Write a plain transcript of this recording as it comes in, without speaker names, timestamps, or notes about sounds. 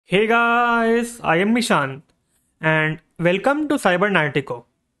Hey guys, I am Mishant and welcome to Cybernetico.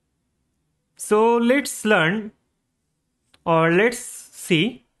 So let's learn or let's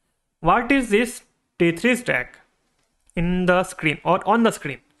see what is this T3 stack in the screen or on the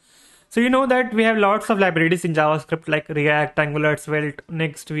screen. So you know that we have lots of libraries in JavaScript like React, Angular, Svelte,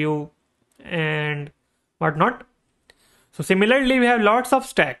 Next, Vue and whatnot. So similarly we have lots of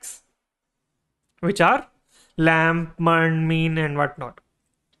stacks which are lamp, mern, mean and whatnot.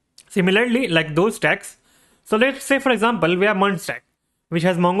 Similarly, like those stacks, so let's say for example, we have Mern stack, which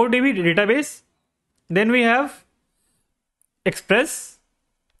has MongoDB database. Then we have Express,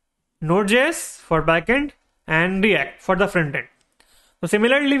 Node.js for backend, and React for the front end. So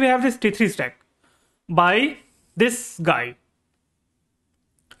similarly, we have this T3 stack by this guy.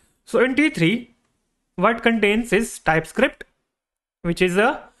 So in T3, what contains is TypeScript, which is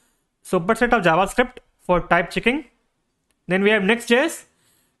a superset of JavaScript for type checking. Then we have Next.js,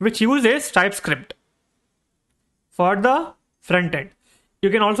 which uses TypeScript for the front end.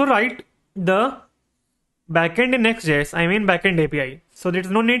 You can also write the backend in Next.js, I mean backend API. So there is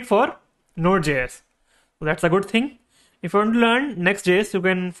no need for Node.js. So that's a good thing. If you want to learn Next.js, you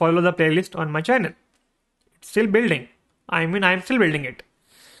can follow the playlist on my channel. It's still building. I'm still building it.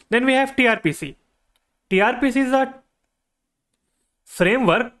 Then we have TRPC. TRPC is a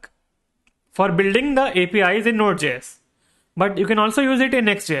framework for building the APIs in Node.js. But you can also use it in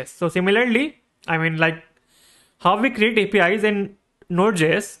Next.js. So similarly, like how we create APIs in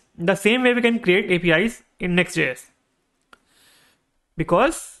Node.js, the same way we can create APIs in Next.js.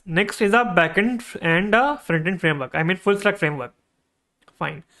 Because Next is a backend and a front-end framework. Full stack framework.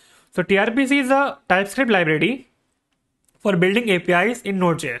 Fine. So TRPC is a TypeScript library for building APIs in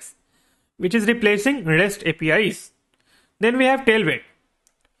Node.js, which is replacing REST APIs. Then we have Tailwind.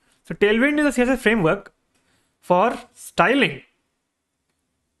 So Tailwind is a CSS framework for styling,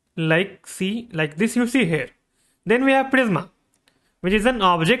 like this you see here. Then we have Prisma, which is an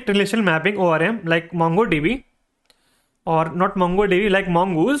object relational mapping ORM like MongoDB, or not MongoDB, like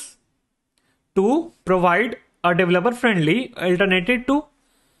Mongoose, to provide a developer friendly alternative to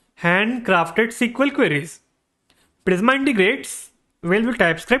handcrafted SQL queries. Prisma integrates well with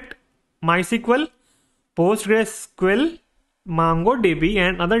TypeScript, MySQL, PostgreSQL, MongoDB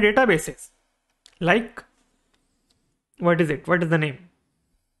and other databases like, what is the name?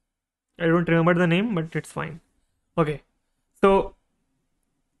 I don't remember the name, but it's fine. Okay, so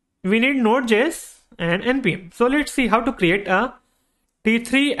we need Node.js and npm. So let's see how to create a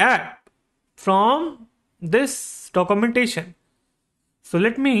T3 app from this documentation. So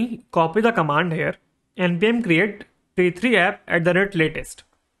let me copy the command here, npm create T3 app at the latest,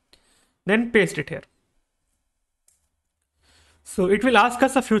 then paste it here. So it will ask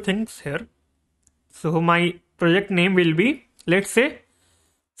us a few things here. So my project name will be, let's say,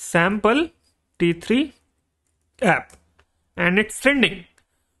 sample T3 app, and it's trending.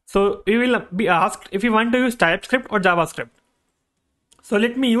 So we will be asked if you want to use TypeScript or JavaScript. So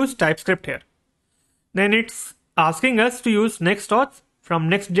let me use TypeScript here. Then it's asking us to use Next.auth from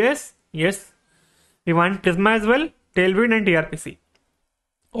Next.js. Yes, we want Prisma as well, Tailwind and TRPC.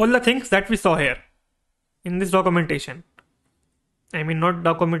 All the things that we saw here in this documentation. Not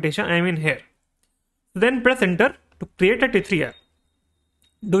documentation, here. Then press enter to create a T3 app.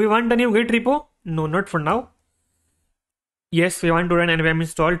 Do we want a new Git repo? No, not for now. Yes, we want to run npm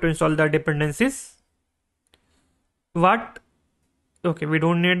install to install the dependencies. What? Okay, we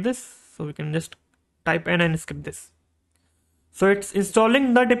don't need this, so we can just type n and skip this. So it's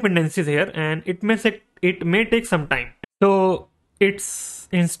installing the dependencies here, and it may take some time. So it's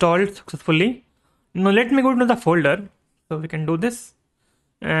installed successfully. Now let me go to the folder. So we can do this,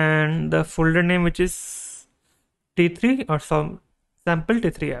 and the folder name, which is T3 or some sample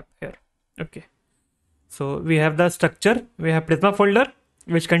T3 app here. Okay, so we have the structure. We have Prisma folder,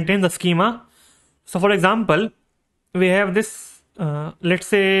 which contains the schema. So for example, we have this, let's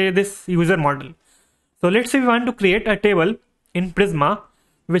say this user model. So let's say we want to create a table in Prisma,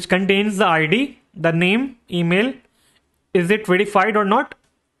 which contains the ID, the name, email, is it verified or not?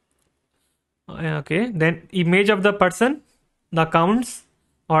 Okay, then image of the person, the accounts,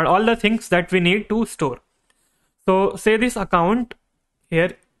 or all the things that we need to store. So say this account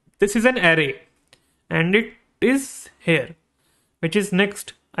here, this is an array, and it is here, which is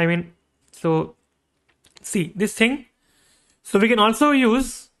next. So see this thing. So we can also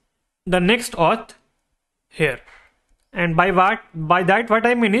use the Next.auth here. And by that what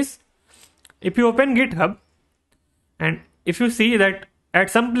I mean is, if you open GitHub, and if you see that at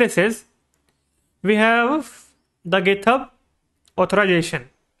some places we have the GitHub authorization,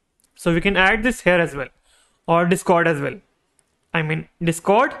 so we can add this here as well, or Discord as well. I mean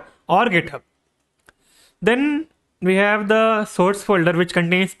Discord or GitHub. Then we have the source folder which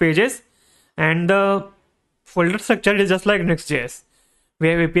contains pages, and the folder structure is just like Next.js. We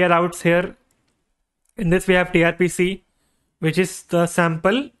have API routes here. In this we have TRPC, which is the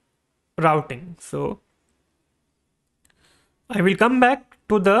sample routing. So I will come back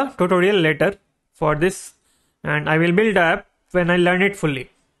to the tutorial later for this, and I will build the app when I learn it fully,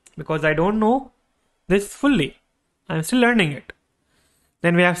 because I don't know this fully. I'm still learning it.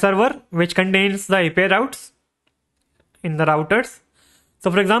 Then we have server, which contains the API routes in the routers.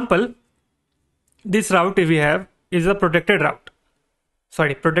 So for example, this route we have is a protected route.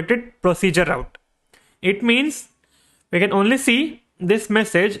 Sorry, protected procedure route. It means we can only see this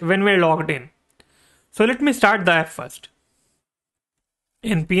message when we're logged in. So let me start the app first.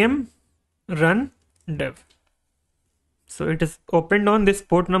 npm run dev. So it is opened on this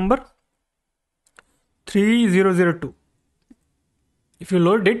port number 3002. If you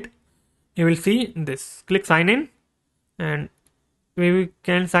load it, you will see this. Click sign in, and we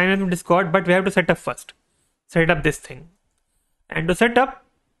can sign in with Discord, but we have to set up first. Set up this thing. And to set up,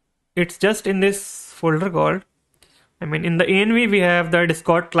 it's just in this folder called, in the env we have the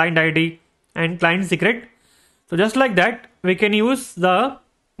Discord client ID and client secret. So just like that, we can use the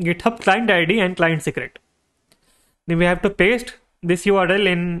GitHub client ID and client secret. Then we have to paste this URL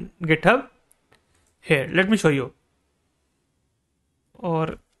in GitHub. Here, let me show you.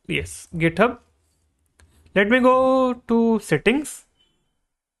 Or yes, GitHub. Let me go to settings.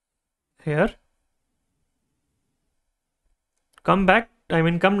 Here. Come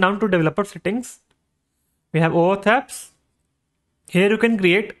down to developer settings. We have OAuth apps. Here you can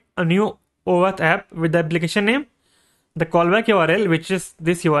create a new OAuth app with the application name, the callback URL, which is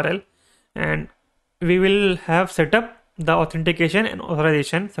this URL, and we will have set up the authentication and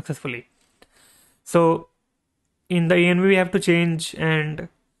authorization successfully. So in the env we have to change, and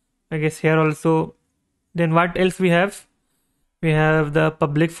I guess here also. Then what else we have? We have the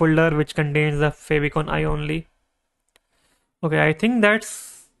public folder which contains the favicon I only. Okay, I think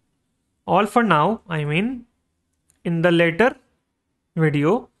that's all for now. In the later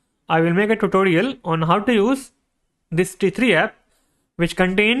video, I will make a tutorial on how to use this T3 app, which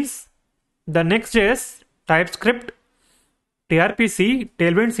contains the Next.js, TypeScript, TRPC,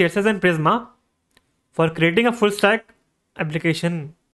 Tailwind CSS and Prisma for creating a full stack application